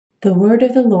The word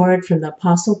of the Lord from the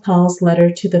Apostle Paul's letter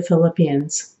to the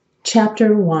Philippians,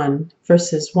 chapter 1,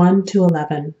 verses 1 to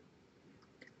 11.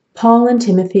 Paul and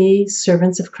Timothy,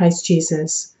 servants of Christ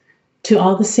Jesus, to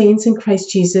all the saints in Christ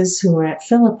Jesus who are at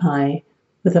Philippi,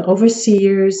 with the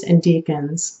overseers and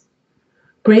deacons.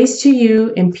 Grace to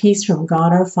you and peace from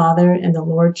God our Father and the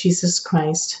Lord Jesus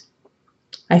Christ.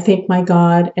 I thank my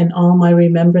God in all my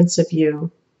remembrance of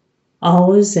you,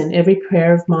 always in every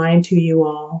prayer of mine to you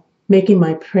all, making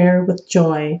my prayer with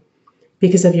joy,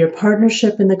 because of your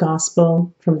partnership in the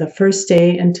gospel from the first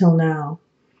day until now.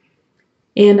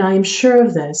 And I am sure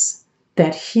of this,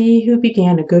 that he who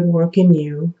began a good work in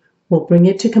you will bring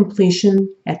it to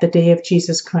completion at the day of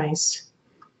Jesus Christ.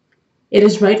 It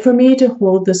is right for me to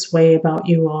hold this way about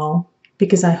you all,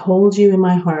 because I hold you in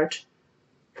my heart,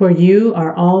 for you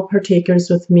are all partakers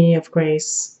with me of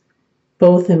grace,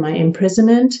 both in my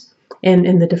imprisonment and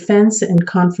in the defense and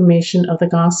confirmation of the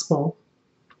gospel.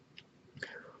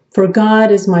 For God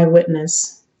is my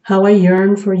witness, how I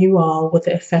yearn for you all with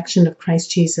the affection of Christ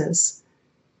Jesus.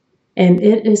 And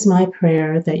it is my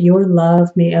prayer that your love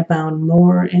may abound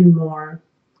more and more,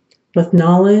 with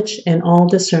knowledge and all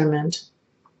discernment,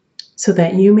 so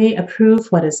that you may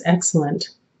approve what is excellent,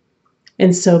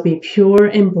 and so be pure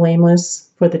and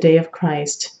blameless for the day of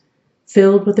Christ,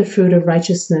 filled with the fruit of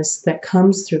righteousness that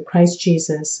comes through Christ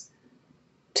Jesus,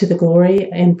 to the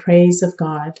glory and praise of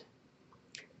God.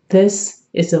 This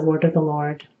is the word of the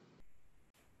Lord.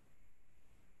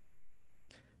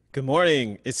 Good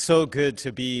morning. It's so good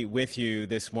to be with you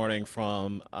this morning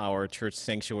from our church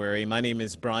sanctuary. My name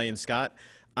is Bryan Scott.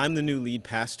 I'm the new lead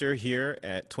pastor here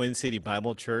at Twin City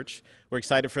Bible Church. We're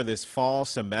excited for this fall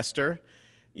semester.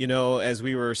 You know, as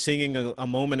we were singing a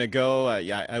moment ago,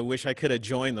 I wish I could have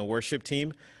joined the worship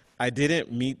team. I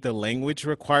didn't meet the language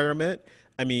requirement.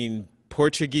 I mean,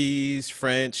 Portuguese,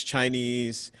 French,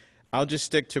 Chinese. I'll just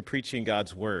stick to preaching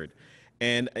God's word.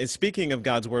 And speaking of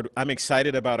God's word, I'm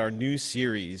excited about our new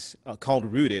series called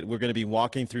Rooted. We're going to be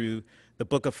walking through the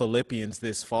book of Philippians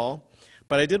this fall.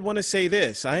 But I did want to say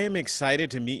this. I am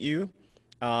excited to meet you.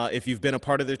 If you've been a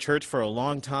part of the church for a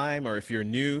long time, or if you're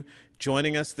new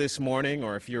joining us this morning,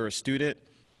 or if you're a student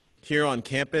here on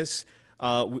campus,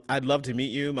 I'd love to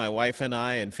meet you. My wife and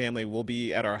I and family will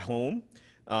be at our home.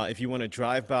 If you want to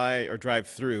drive by or drive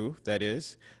through, that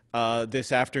is,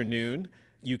 this afternoon,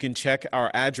 you can check our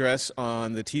address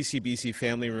on the TCBC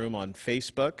Family Room on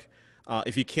Facebook.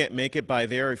 If you can't make it by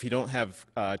there, if you don't have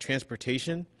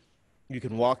transportation, you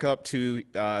can walk up to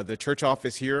the church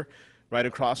office here right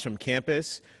across from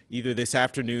campus, either this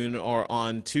afternoon or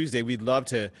on Tuesday. We'd love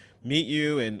to meet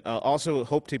you, and also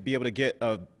hope to be able to get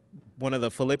one of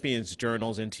the Philippians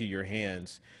journals into your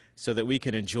hands so that we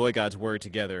can enjoy God's word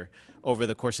together over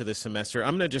the course of this semester.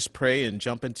 I'm going to just pray and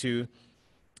jump into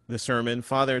the sermon.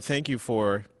 Father, thank you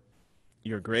for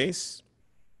your grace.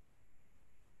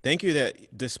 Thank you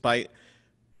that despite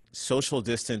social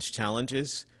distance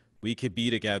challenges, we could be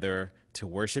together to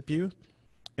worship you.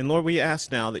 And Lord, we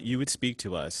ask now that you would speak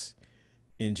to us.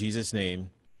 In Jesus' name,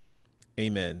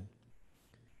 amen.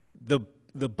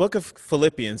 The book of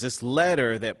Philippians, this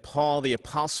letter that Paul the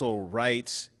apostle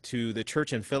writes to the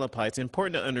church in Philippi, it's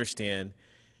important to understand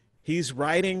he's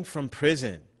writing from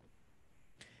prison.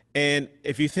 And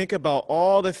if you think about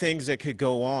all the things that could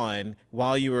go on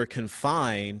while you were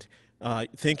confined,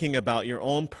 thinking about your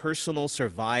own personal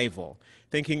survival,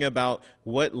 thinking about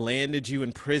what landed you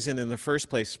in prison in the first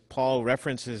place, Paul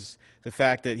references the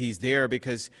fact that he's there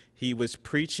because he was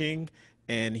preaching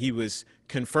and he was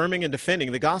confirming and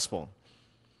defending the gospel.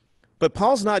 But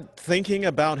Paul's not thinking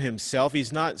about himself.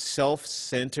 He's not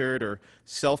self-centered or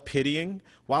self-pitying.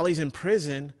 While he's in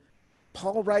prison,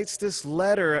 Paul writes this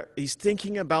letter. He's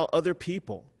thinking about other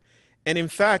people. And in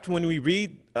fact, when we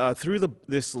read through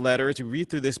this letter, as we read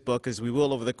through this book, as we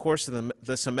will over the course of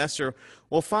the semester,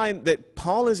 we'll find that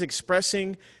Paul is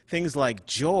expressing things like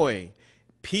joy,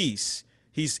 peace.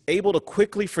 He's able to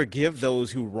quickly forgive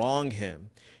those who wrong him.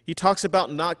 He talks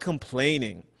about not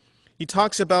complaining. He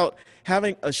talks about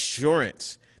having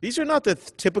assurance. These are not the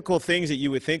typical things that you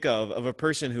would think of a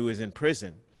person who is in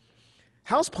prison.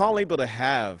 How's Paul able to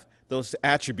have those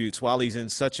attributes while he's in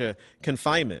such a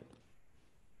confinement?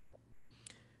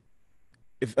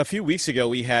 A few weeks ago,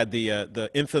 we had the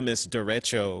infamous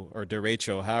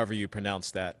derecho, however you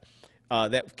pronounce that,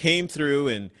 that came through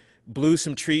and blew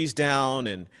some trees down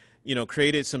and,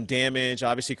 created some damage,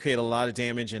 obviously created a lot of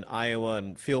damage in Iowa,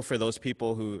 and feel for those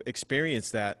people who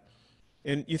experienced that.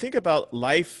 And you think about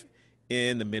life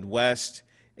in the Midwest,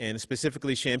 and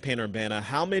specifically Champaign-Urbana,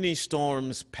 how many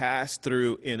storms pass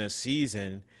through in a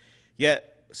season,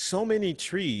 yet so many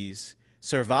trees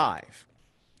survive.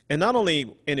 And not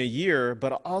only in a year,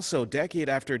 but also decade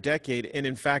after decade. And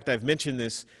in fact, I've mentioned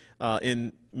this a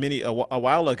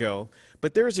while ago,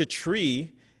 but there's a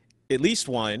tree, at least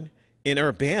one, in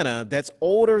Urbana that's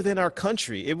older than our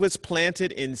country. It was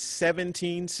planted in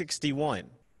 1761.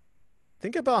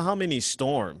 Think about how many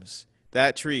storms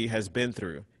that tree has been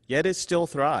through, yet it still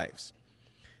thrives.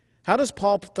 How does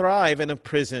Paul thrive in a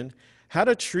prison? How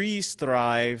do trees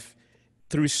thrive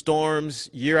through storms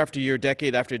year after year,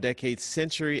 decade after decade,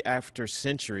 century after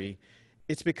century?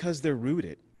 It's because they're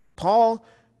rooted. Paul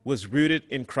was rooted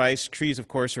in Christ. Trees, of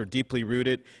course, are deeply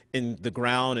rooted in the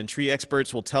ground, and tree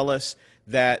experts will tell us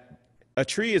that a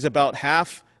tree is about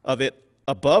half of it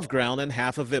above ground and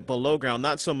half of it below ground.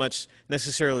 Not so much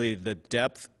necessarily the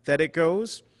depth that it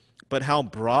goes, but how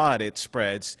broad it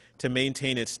spreads to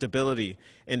maintain its stability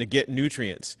and to get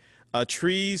nutrients. A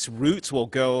tree's roots will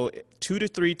go 2 to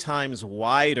 3 times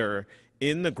wider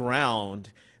in the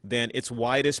ground than its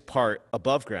widest part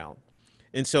above ground.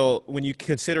 And so when you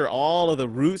consider all of the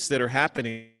roots that are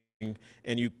happening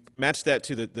and you match that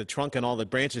to the trunk and all the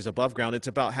branches above ground, it's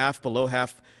about half below,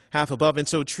 half above. And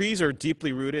so trees are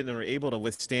deeply rooted and are able to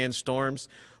withstand storms.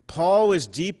 Paul was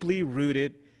deeply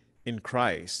rooted in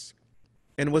Christ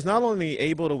and was not only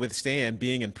able to withstand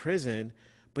being in prison,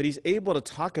 but he's able to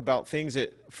talk about things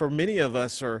that for many of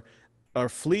us are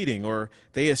fleeting or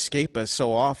they escape us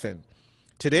so often.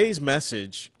 Today's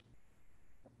message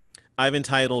I've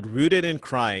entitled Rooted in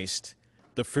Christ,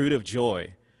 the Fruit of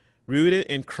Joy. Rooted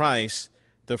in Christ,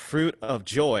 the Fruit of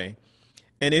Joy.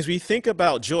 And as we think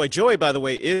about joy, joy, by the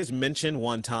way, is mentioned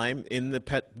one time in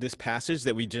this passage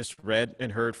that we just read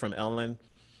and heard from Ellen.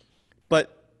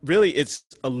 But really, it's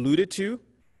alluded to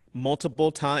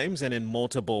multiple times and in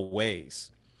multiple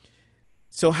ways.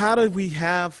 So how do we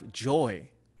have joy?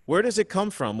 Where does it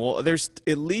come from? Well, there's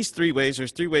at least 3 ways.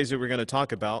 There's 3 ways that we're going to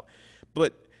talk about.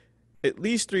 But at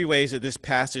least 3 ways that this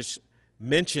passage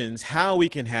mentions how we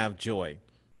can have joy.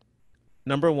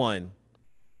 Number 1,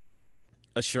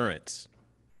 assurance.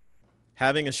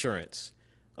 Having assurance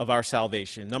of our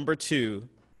salvation. Number 2,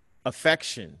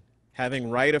 affection. Having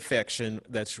right affection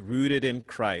that's rooted in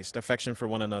Christ, affection for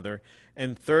one another.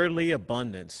 And thirdly,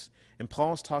 abundance. And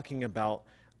Paul's talking about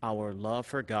our love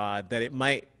for God, that it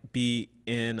might be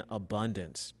in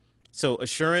abundance. So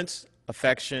assurance,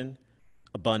 affection,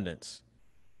 abundance.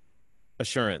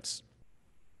 Assurance.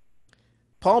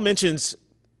 Paul mentions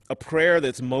a prayer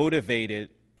that's motivated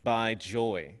by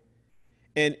joy.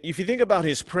 And if you think about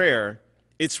his prayer,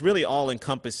 it's really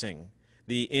all-encompassing.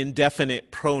 The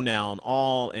indefinite pronoun,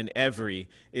 all and every,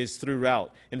 is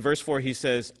throughout. In verse 4, he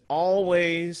says,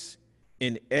 always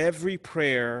in every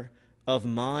prayer of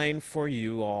mine for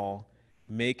you all,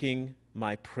 making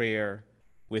my prayer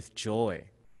with joy.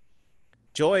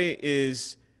 Joy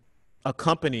is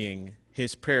accompanying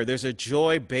his prayer. There's a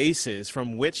joy basis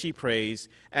from which he prays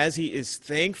as he is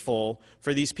thankful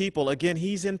for these people. Again,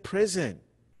 he's in prison.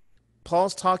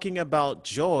 Paul's talking about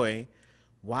joy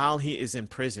while he is in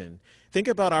prison. Think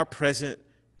about our present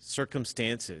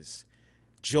circumstances.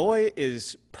 Joy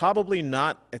is probably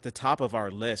not at the top of our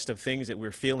list of things that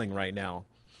we're feeling right now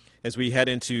as we head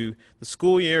into the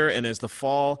school year and as the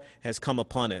fall has come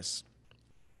upon us.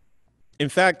 In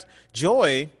fact,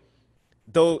 joy,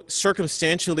 though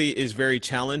circumstantially is very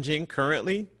challenging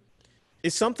currently,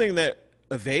 is something that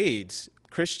evades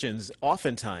Christians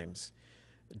oftentimes.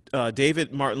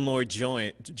 David Martin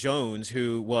Lloyd-Jones,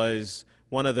 who was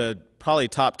one of the probably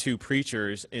top 2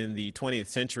 preachers in the 20th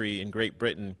century in Great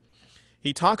Britain,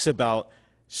 he talks about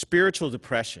spiritual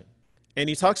depression. And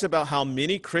he talks about how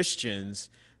many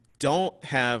Christians don't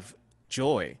have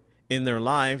joy in their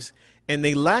lives, and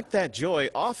they lack that joy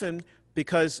often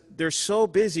because they're so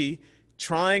busy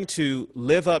trying to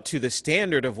live up to the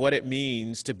standard of what it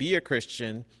means to be a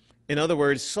Christian. In other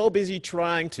words, so busy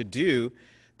trying to do,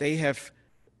 they have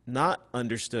not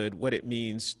understood what it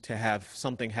means to have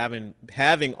something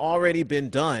having already been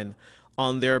done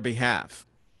on their behalf.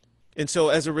 And so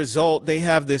as a result, they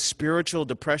have this spiritual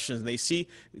depression. They see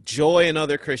joy in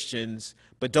other Christians,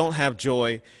 but don't have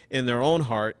joy in their own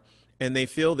heart. And they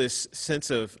feel this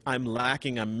sense of, I'm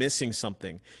lacking, I'm missing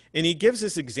something. And he gives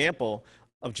this example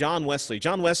of John Wesley.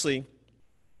 John Wesley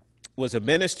was a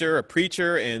minister, a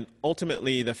preacher, and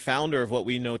ultimately the founder of what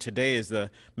we know today as the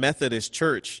Methodist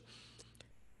Church.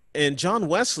 And John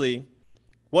Wesley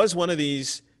was one of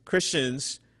these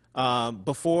Christians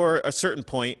before a certain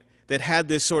point that had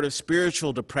this sort of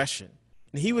spiritual depression.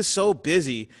 And he was so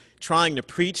busy trying to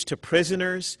preach to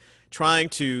prisoners,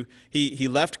 he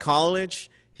left college,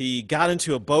 he got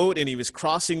into a boat, and he was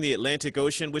crossing the Atlantic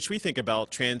Ocean, which we think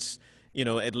about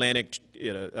Atlantic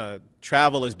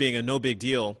travel as being a no big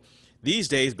deal. these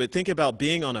days, but think about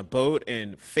being on a boat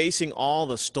and facing all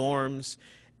the storms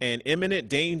and imminent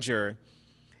danger.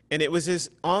 And it was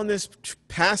on this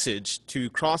passage to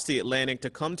cross the Atlantic to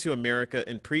come to America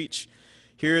and preach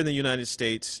here in the United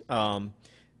States.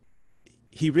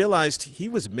 He realized he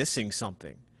was missing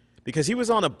something because he was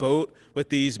on a boat with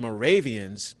these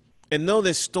Moravians. And though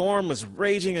this storm was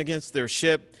raging against their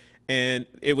ship and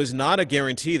it was not a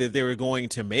guarantee that they were going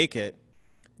to make it,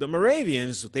 the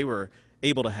Moravians, they were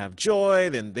able to have joy,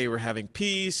 then they were having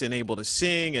peace and able to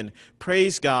sing and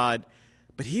praise God.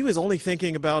 But he was only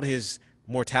thinking about his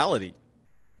mortality.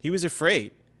 He was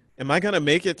afraid. Am I going to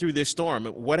make it through this storm?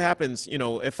 What happens,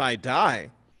 if I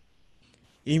die?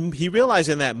 He realized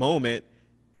in that moment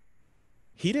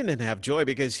he didn't have joy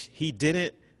because he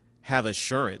didn't have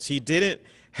assurance. He didn't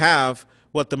have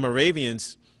what the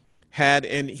Moravians had,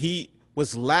 and he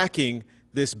was lacking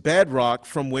this bedrock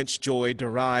from which joy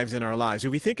derives in our lives.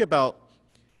 If we think about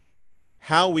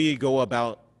how we go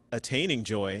about attaining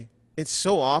joy, it's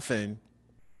so often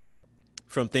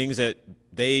from things that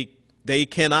they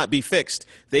cannot be fixed.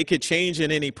 They could change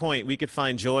at any point. We could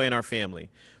find joy in our family.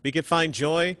 We could find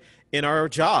joy in our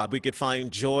job. We could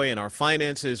find joy in our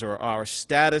finances or our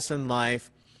status in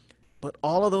life. But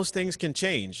all of those things can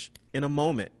change in a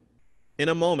moment. In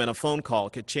a moment, a phone call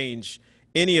could change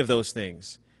any of those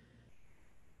things.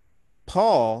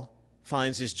 Paul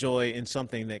finds his joy in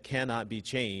something that cannot be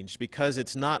changed because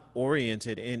it's not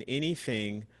oriented in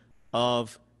anything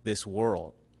of this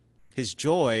world. His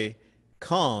joy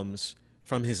comes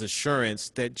from his assurance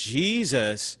that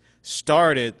Jesus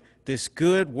started this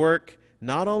good work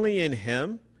not only in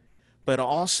him, but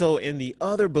also in the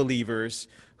other believers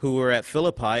who were at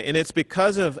Philippi. And it's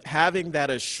because of having that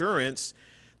assurance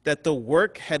that the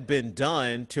work had been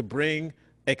done to bring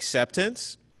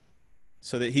acceptance,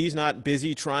 so that he's not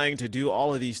busy trying to do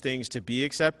all of these things to be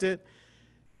accepted.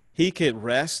 He could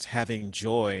rest having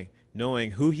joy,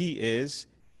 knowing who he is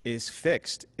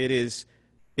fixed. It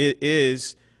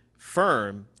is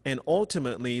firm, and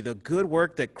ultimately the good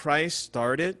work that Christ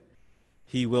started,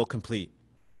 he will complete.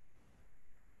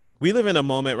 We live in a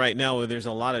moment right now where there's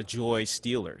a lot of joy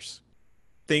stealers,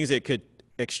 things that could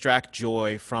extract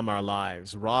joy from our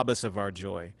lives, rob us of our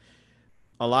joy.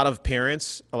 A lot of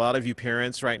you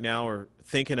parents right now are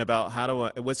thinking about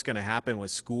what's going to happen with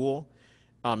school.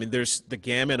 And there's the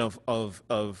gamut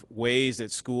of ways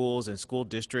that schools and school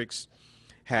districts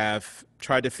have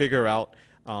tried to figure out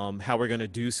how we're going to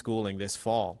do schooling this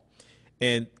fall.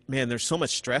 And man, there's so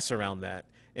much stress around that.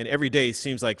 And every day it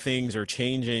seems like things are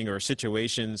changing or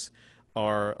situations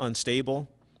are unstable.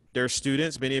 There are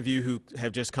students, many of you who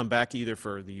have just come back either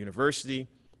for the university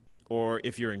or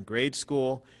if you're in grade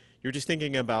school, you're just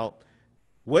thinking about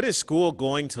what is school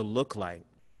going to look like?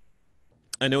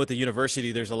 I know at the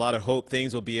university there's a lot of hope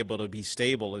things will be able to be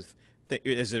stable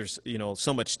as there's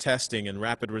so much testing and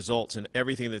rapid results and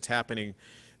everything that's happening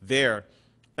there.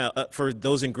 For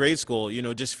those in grade school,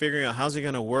 just figuring out how's it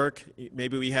going to work.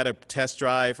 Maybe we had a test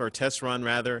run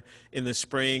rather in the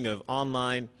spring of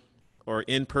online or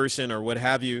in person or what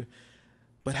have you.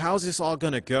 But how's this all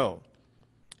going to go?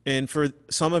 And for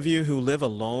some of you who live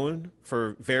alone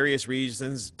for various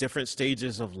reasons, different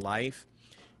stages of life,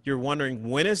 you're wondering,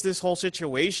 when is this whole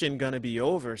situation going to be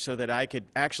over so that I could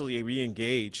actually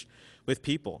re-engage with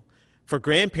people? For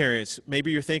grandparents,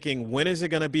 maybe you're thinking, when is it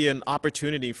going to be an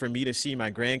opportunity for me to see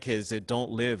my grandkids that don't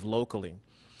live locally?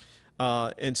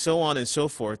 And so on and so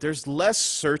forth. There's less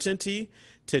certainty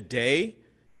today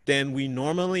than we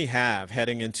normally have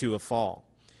heading into a fall.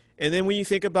 And then when you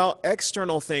think about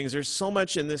external things, there's so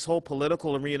much in this whole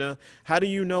political arena. How do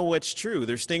you know what's true?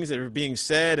 There's things that are being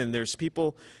said, and there's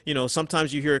people,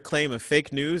 sometimes you hear a claim of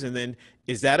fake news, and then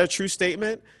is that a true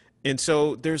statement? And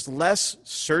so there's less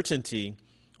certainty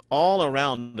all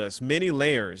around us, many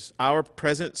layers, our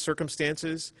present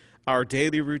circumstances, our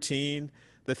daily routine,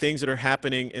 the things that are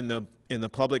happening in the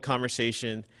public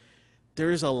conversation.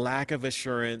 There's a lack of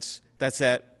assurance that's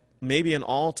at maybe an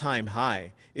all-time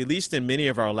high, at least in many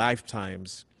of our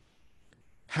lifetimes.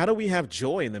 How do we have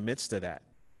joy in the midst of that?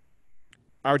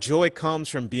 Our joy comes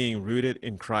from being rooted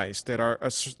in Christ, that our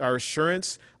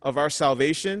assurance of our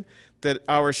salvation, that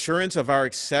our assurance of our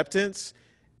acceptance,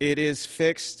 it is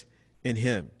fixed in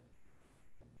him.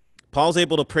 Paul's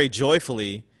able to pray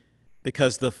joyfully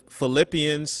because the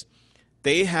Philippians,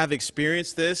 they have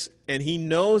experienced this, and he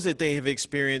knows that they have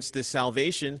experienced this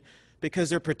salvation because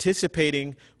they're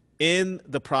participating in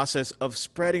the process of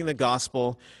spreading the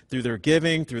gospel through their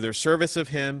giving, through their service of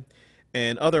him,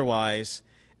 and otherwise.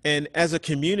 And as a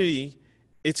community,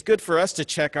 it's good for us to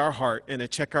check our heart and to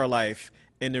check our life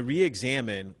and to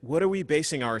re-examine, what are we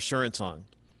basing our assurance on?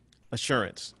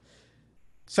 Assurance.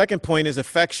 Second point is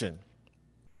affection.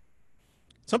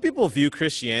 Some people view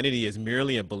Christianity as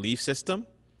merely a belief system,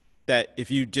 that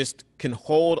if you just can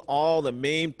hold all the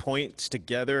main points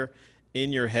together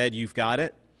in your head, you've got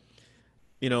it.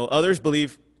 Others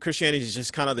believe Christianity is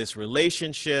just kind of this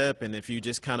relationship, and if you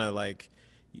just kind of like,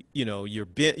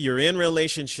 you're in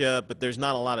relationship, but there's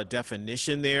not a lot of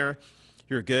definition there,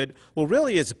 you're good. Well,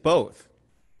 really, it's both.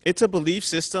 It's a belief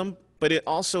system, but it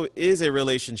also is a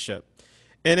relationship,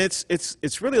 and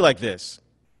it's really like this.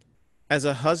 As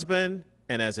a husband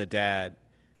and as a dad,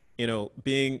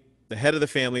 being the head of the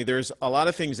family, there's a lot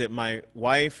of things that my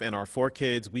wife and our 4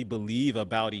 kids, we believe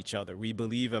about each other. We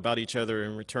believe about each other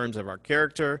in terms of our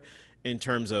character, in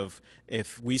terms of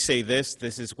if we say this,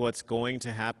 this is what's going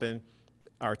to happen,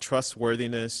 our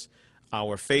trustworthiness,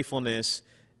 our faithfulness,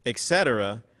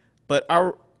 etc. But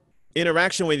our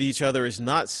interaction with each other is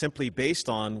not simply based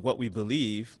on what we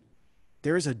believe.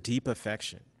 There is a deep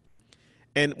affection.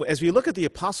 And as we look at the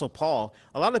Apostle Paul,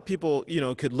 a lot of people,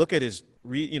 could look at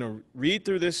read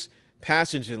through this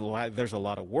passage and there's a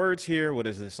lot of words here. What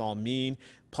does this all mean?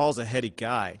 Paul's a heady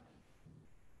guy.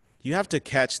 You have to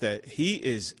catch that he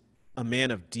is a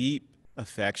man of deep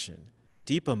affection,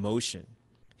 deep emotion.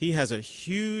 He has a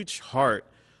huge heart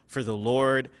for the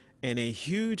Lord and a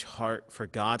huge heart for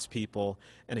God's people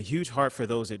and a huge heart for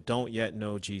those that don't yet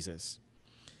know Jesus.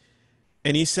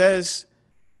 And he says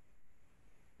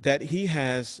that he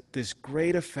has this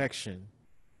great affection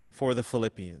for the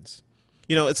Philippians.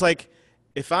 It's like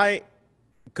if I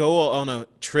go on a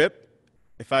trip,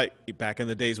 back in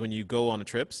the days when you go on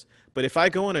trips, but if I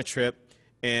go on a trip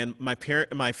and my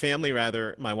family,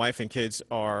 my wife and kids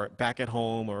are back at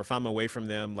home, or if I'm away from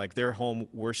them, like they're home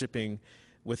worshiping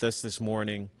with us this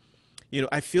morning,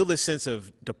 I feel this sense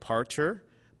of departure,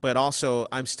 but also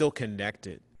I'm still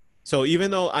connected. So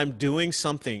even though I'm doing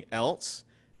something else,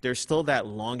 there's still that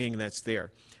longing that's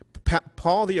there.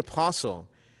 Paul the Apostle,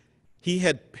 he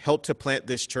had helped to plant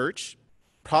this church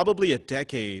probably a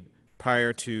decade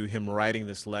prior to him writing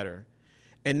this letter.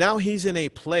 And now he's in a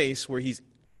place where he's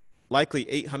likely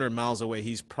 800 miles away.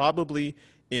 He's probably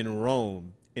in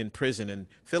Rome, in prison. And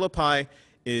Philippi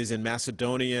is in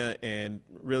Macedonia and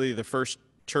really the first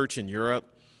church in Europe,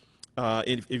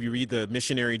 if you read the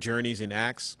missionary journeys in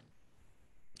Acts.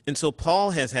 And so Paul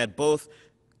has had both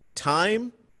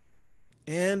time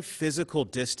and physical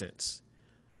distance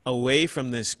away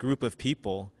from this group of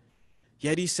people,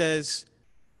 yet he says,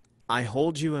 I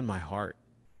hold you in my heart.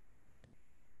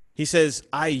 He says,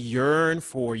 I yearn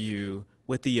for you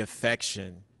with the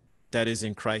affection that is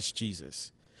in Christ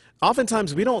Jesus.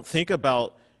 Oftentimes, we don't think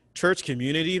about church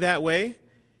community that way.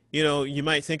 You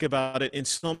might think about it in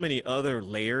so many other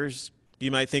layers.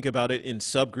 You might think about it in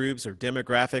subgroups or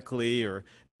demographically, or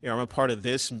I'm a part of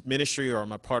this ministry, or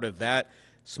I'm a part of that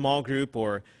small group,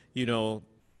 or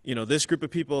this group of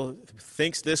people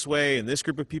thinks this way and this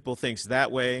group of people thinks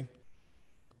that way.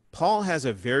 Paul has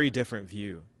a very different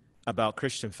view about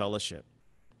Christian fellowship.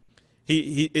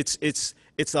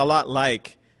 It's a lot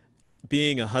like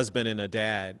being a husband and a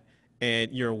dad,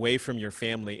 and you're away from your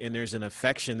family, and there's an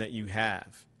affection that you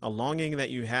have, a longing that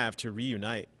you have to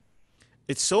reunite.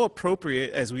 It's so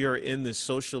appropriate as we are in this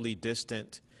socially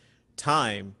distant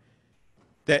time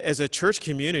that as a church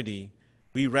community,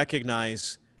 we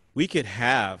recognize we could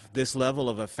have this level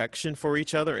of affection for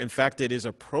each other. In fact, it is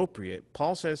appropriate.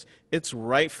 Paul says, it's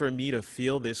right for me to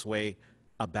feel this way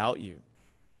about you.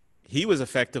 He was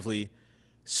effectively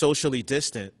socially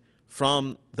distant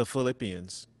from the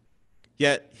Philippians,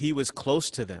 yet he was close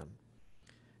to them.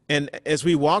 And as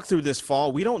we walk through this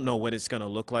fall, we don't know what it's going to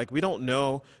look like. We don't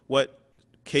know what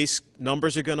case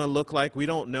numbers are going to look like. We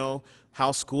don't know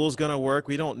how school's going to work.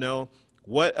 We don't know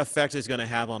what effect it's going to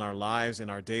have on our lives and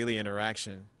our daily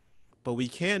interaction. But we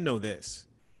can know this.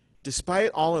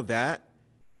 Despite all of that,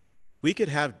 we could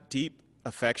have deep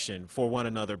affection for one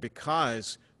another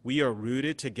because we are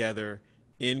rooted together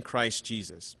in Christ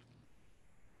Jesus.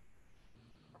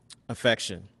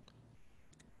 Affection.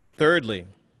 Thirdly,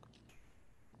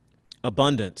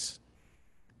 abundance.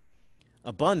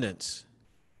 Abundance.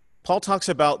 Paul talks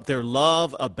about their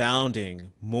love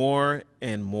abounding more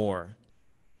and more.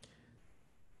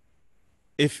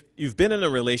 If you've been in a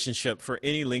relationship for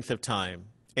any length of time,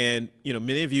 and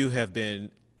many of you have been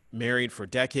married for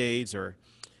decades, or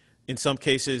in some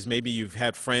cases, maybe you've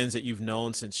had friends that you've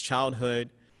known since childhood,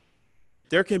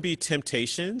 there can be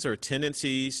temptations or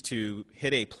tendencies to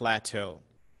hit a plateau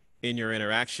in your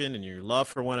interaction and your love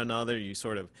for one another. You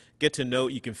sort of get to know,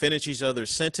 you can finish each other's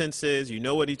sentences, you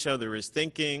know what each other is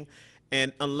thinking,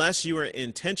 and unless you are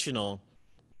intentional,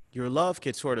 your love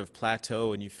could sort of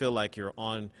plateau and you feel like you're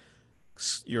on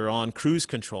cruise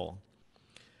control.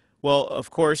 Well, of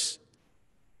course,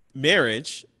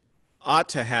 marriage ought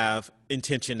to have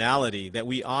intentionality, that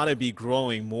we ought to be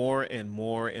growing more and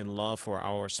more in love for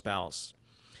our spouse.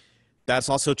 That's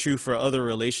also true for other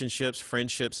relationships,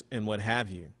 friendships, and what have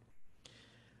you.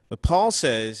 But Paul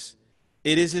says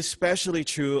it is especially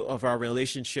true of our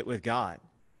relationship with God.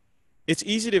 It's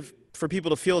easy for people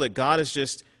to feel that God is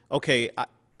just, okay,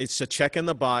 it's a check in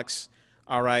the box.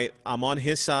 All right, I'm on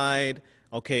his side.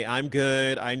 Okay, I'm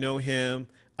good. I know him.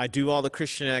 I do all the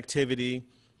Christian activity.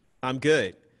 I'm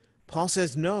good. Paul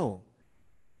says, no.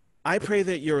 I pray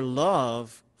that your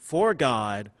love for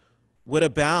God would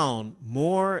abound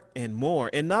more and more.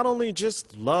 And not only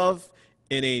just love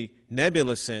in a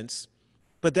nebulous sense,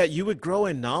 but that you would grow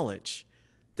in knowledge,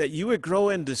 that you would grow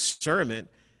in discernment,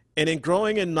 and in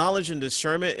growing in knowledge and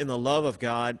discernment in the love of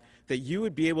God, that you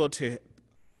would be able to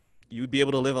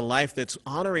live a life that's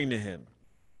honoring to him.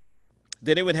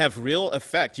 That it would have real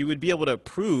effect. You would be able to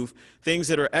prove things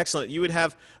that are excellent. You would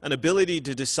have an ability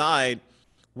to decide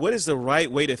what is the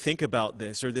right way to think about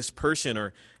this or this person,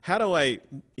 or how do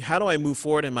I move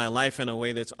forward in my life in a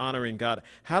way that's honoring God?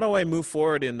 How do I move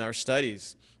forward in our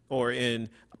studies or in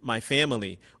my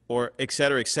family, or et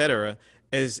cetera,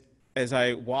 as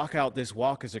I walk out this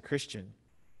walk as a Christian?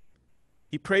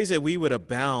 He prays that we would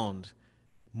abound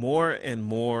more and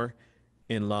more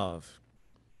in love.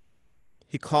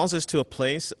 He calls us to a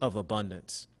place of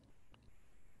abundance.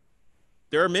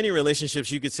 There are many relationships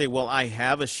you could say, well, I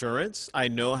have assurance. I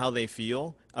know how they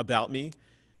feel about me.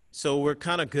 So we're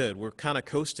kind of good. We're kind of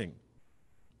coasting.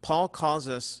 Paul calls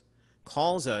us,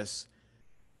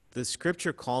 the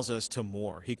scripture calls us to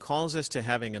more. He calls us to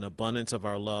having an abundance of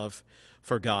our love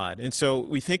for God. And so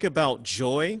we think about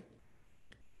joy.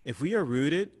 If we are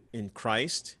rooted in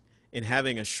Christ, in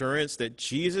having assurance that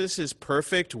Jesus'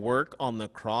 perfect work on the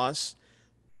cross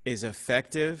is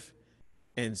effective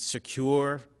and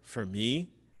secure for me,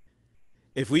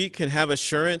 if we can have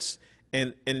assurance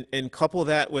and couple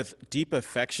that with deep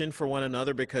affection for one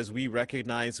another because we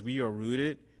recognize we are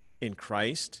rooted in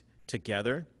Christ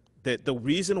together, that the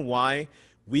reason why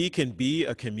we can be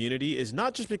a community is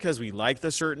not just because we like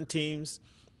the certain teams,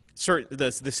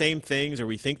 the same things, or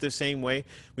we think the same way.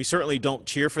 We certainly don't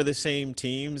cheer for the same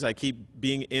teams. I keep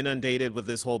being inundated with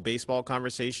this whole baseball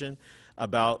conversation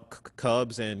about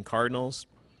Cubs and Cardinals.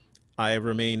 I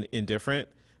remain indifferent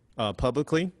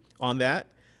publicly on that.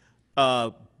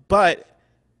 But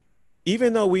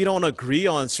even though we don't agree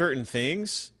on certain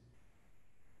things,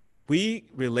 we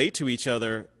relate to each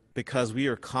other because we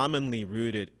are commonly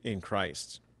rooted in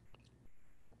Christ.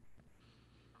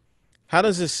 How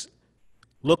does this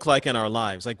look like in our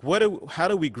lives? Like, how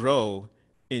do we grow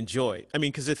in joy? I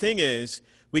mean, because the thing is,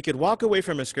 we could walk away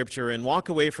from a scripture and walk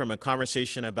away from a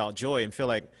conversation about joy and feel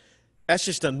like that's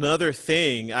just another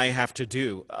thing I have to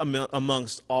do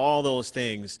amongst all those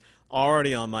things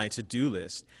already on my to-do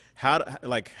list. How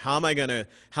am I gonna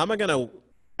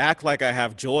act like I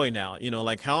have joy now?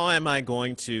 Like, how am I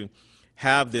going to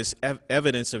have this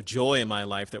evidence of joy in my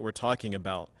life that we're talking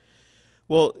about?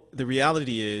 Well, the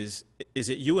reality is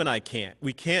that you and I can't.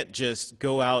 We can't just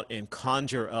go out and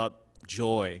conjure up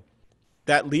joy.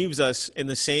 That leaves us in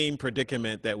the same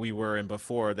predicament that we were in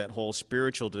before, that whole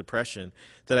spiritual depression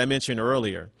that I mentioned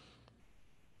earlier.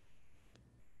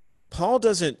 Paul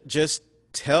doesn't just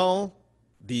tell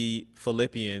the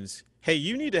Philippians, hey,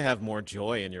 you need to have more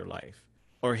joy in your life,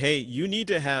 or hey, you need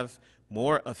to have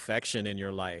more affection in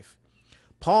your life.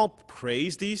 Paul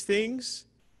prays these things,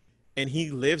 and he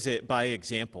lives it by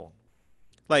example.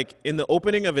 Like in the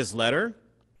opening of his letter,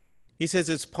 he says,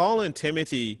 it's Paul and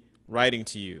Timothy writing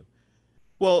to you.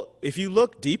 Well, if you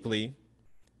look deeply,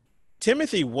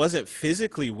 Timothy wasn't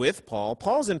physically with Paul.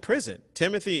 Paul's in prison.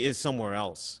 Timothy is somewhere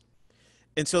else.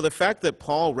 And so the fact that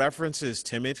Paul references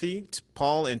Timothy,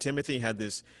 Paul and Timothy had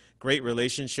this great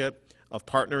relationship of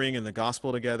partnering in the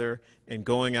gospel together and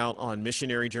going out on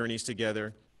missionary journeys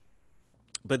together,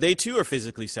 but they too are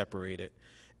physically separated.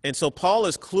 And so Paul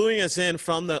is cluing us in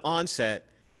from the onset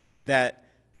that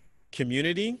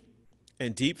community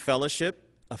and deep fellowship,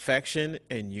 affection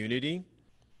and unity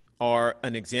are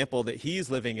an example that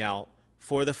he's living out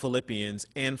for the Philippians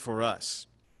and for us.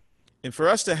 And for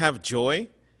us to have joy,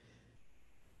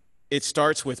 it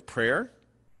starts with prayer,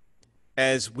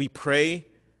 as we pray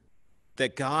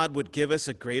that God would give us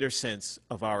a greater sense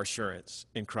of our assurance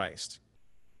in Christ.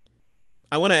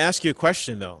 I want to ask you a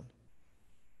question, though.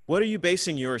 What are you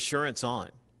basing your assurance on?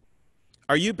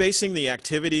 Are you basing the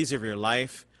activities of your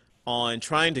life on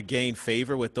trying to gain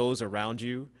favor with those around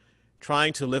you,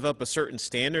 trying to live up a certain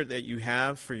standard that you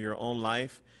have for your own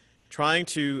life, trying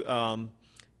to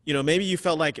Maybe you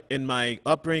felt like in my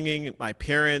upbringing, my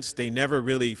parents, they never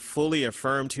really fully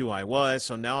affirmed who I was.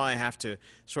 So now I have to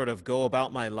sort of go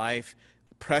about my life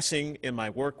pressing in my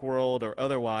work world or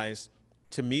otherwise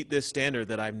to meet this standard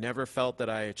that I've never felt that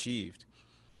I achieved.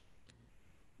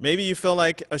 Maybe you feel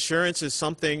like assurance is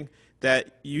something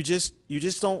that you just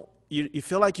don't you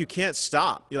feel like you can't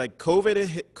stop. You're like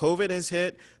COVID has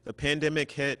hit, the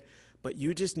pandemic hit, but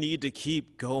you just need to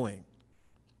keep going.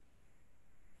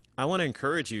 I want to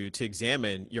encourage you to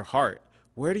examine your heart.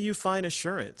 Where do you find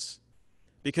assurance?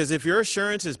 Because if your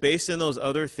assurance is based in those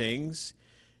other things,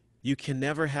 you can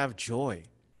never have joy.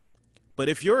 But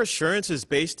if your assurance is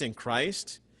based in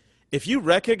Christ, if you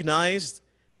recognize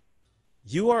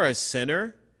you are a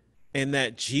sinner and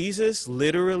that Jesus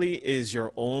literally is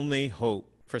your only hope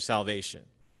for salvation,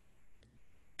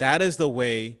 that is the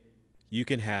way you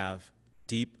can have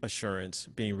deep assurance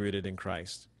being rooted in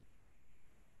Christ.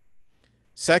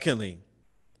 Secondly,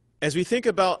 as we think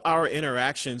about our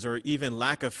interactions or even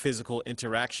lack of physical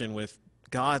interaction with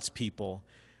God's people,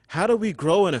 how do we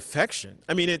grow in affection?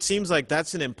 I mean, it seems like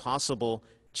that's an impossible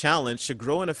challenge to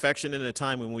grow in affection in a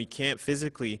time when we can't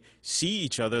physically see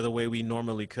each other the way we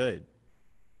normally could.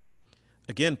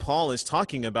 Again, Paul is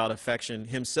talking about affection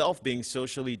himself being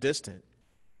socially distant.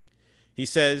 He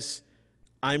says,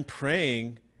 I'm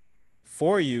praying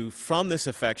for you from this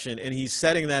affection, and he's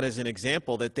setting that as an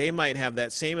example that they might have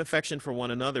that same affection for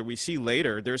one another. We see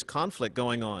later there's conflict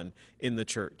going on in the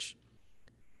church.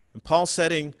 And Paul's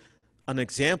setting an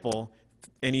example,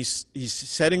 and he's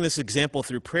setting this example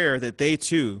through prayer that they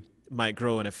too might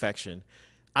grow in affection.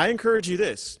 I encourage you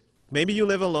this. Maybe you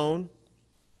live alone.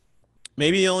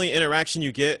 Maybe the only interaction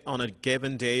you get on a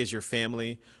given day is your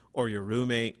family or your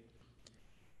roommate.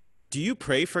 Do you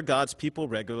pray for God's people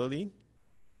regularly?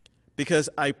 Because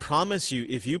I promise you,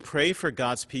 if you pray for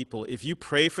God's people, if you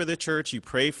pray for the church, you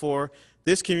pray for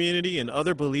this community and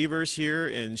other believers here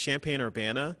in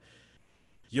Champaign-Urbana,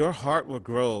 your heart will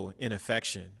grow in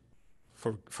affection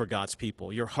for God's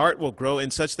people. Your heart will grow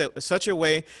in such a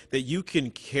way that you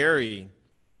can carry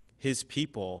his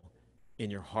people in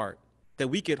your heart, that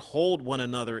we could hold one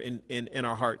another in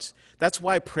our hearts. That's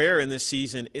why prayer in this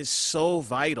season is so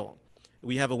vital.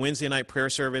 We have a Wednesday night prayer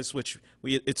service, which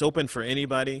it's open for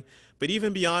anybody. But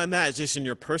even beyond that, just in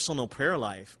your personal prayer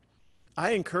life,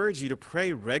 I encourage you to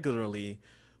pray regularly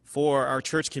for our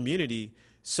church community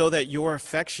so that your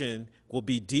affection will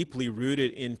be deeply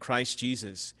rooted in Christ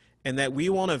Jesus, and that we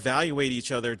won't evaluate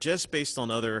each other just based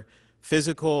on other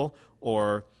physical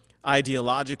or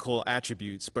ideological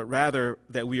attributes, but rather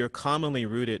that we are commonly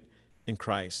rooted in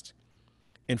Christ.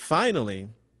 And finally,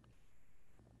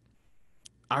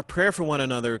 our prayer for one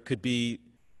another could be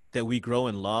that we grow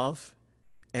in love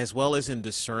as well as in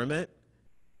discernment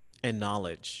and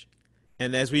knowledge.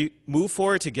 And as we move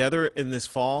forward together in this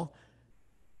fall,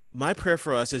 my prayer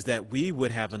for us is that we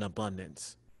would have an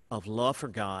abundance of love for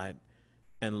God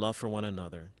and love for one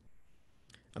another.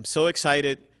 I'm so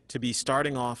excited to be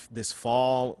starting off this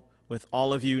fall with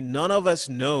all of you. None of us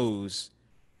knows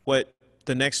what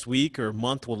the next week or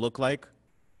month will look like.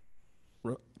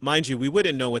 Mind you, we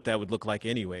wouldn't know what that would look like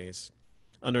anyways,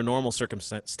 under normal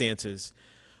circumstances.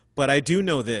 But I do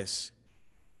know this.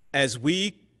 As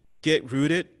we get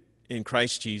rooted in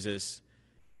Christ Jesus,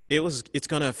 it's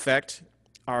going to affect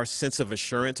our sense of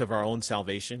assurance of our own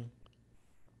salvation.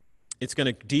 It's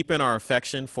going to deepen our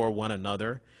affection for one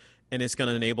another, and it's going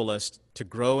to enable us to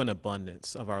grow in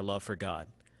abundance of our love for God.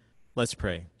 Let's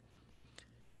pray.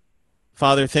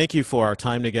 Father, thank you for our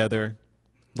time together.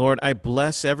 Lord, I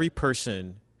bless every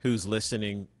person who's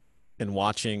listening and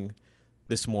watching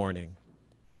this morning.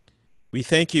 We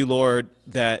thank you, Lord,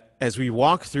 that as we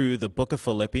walk through the book of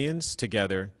Philippians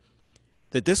together,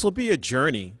 that this will be a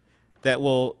journey that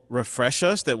will refresh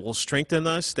us, that will strengthen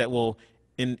us, that will,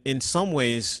 in some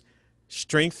ways,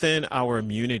 strengthen our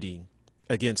immunity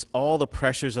against all the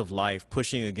pressures of life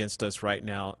pushing against us right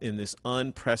now in this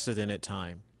unprecedented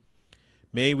time.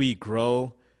 May we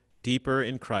grow deeper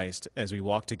in Christ as we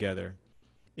walk together.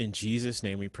 In Jesus'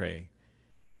 name we pray.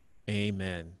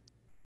 Amen.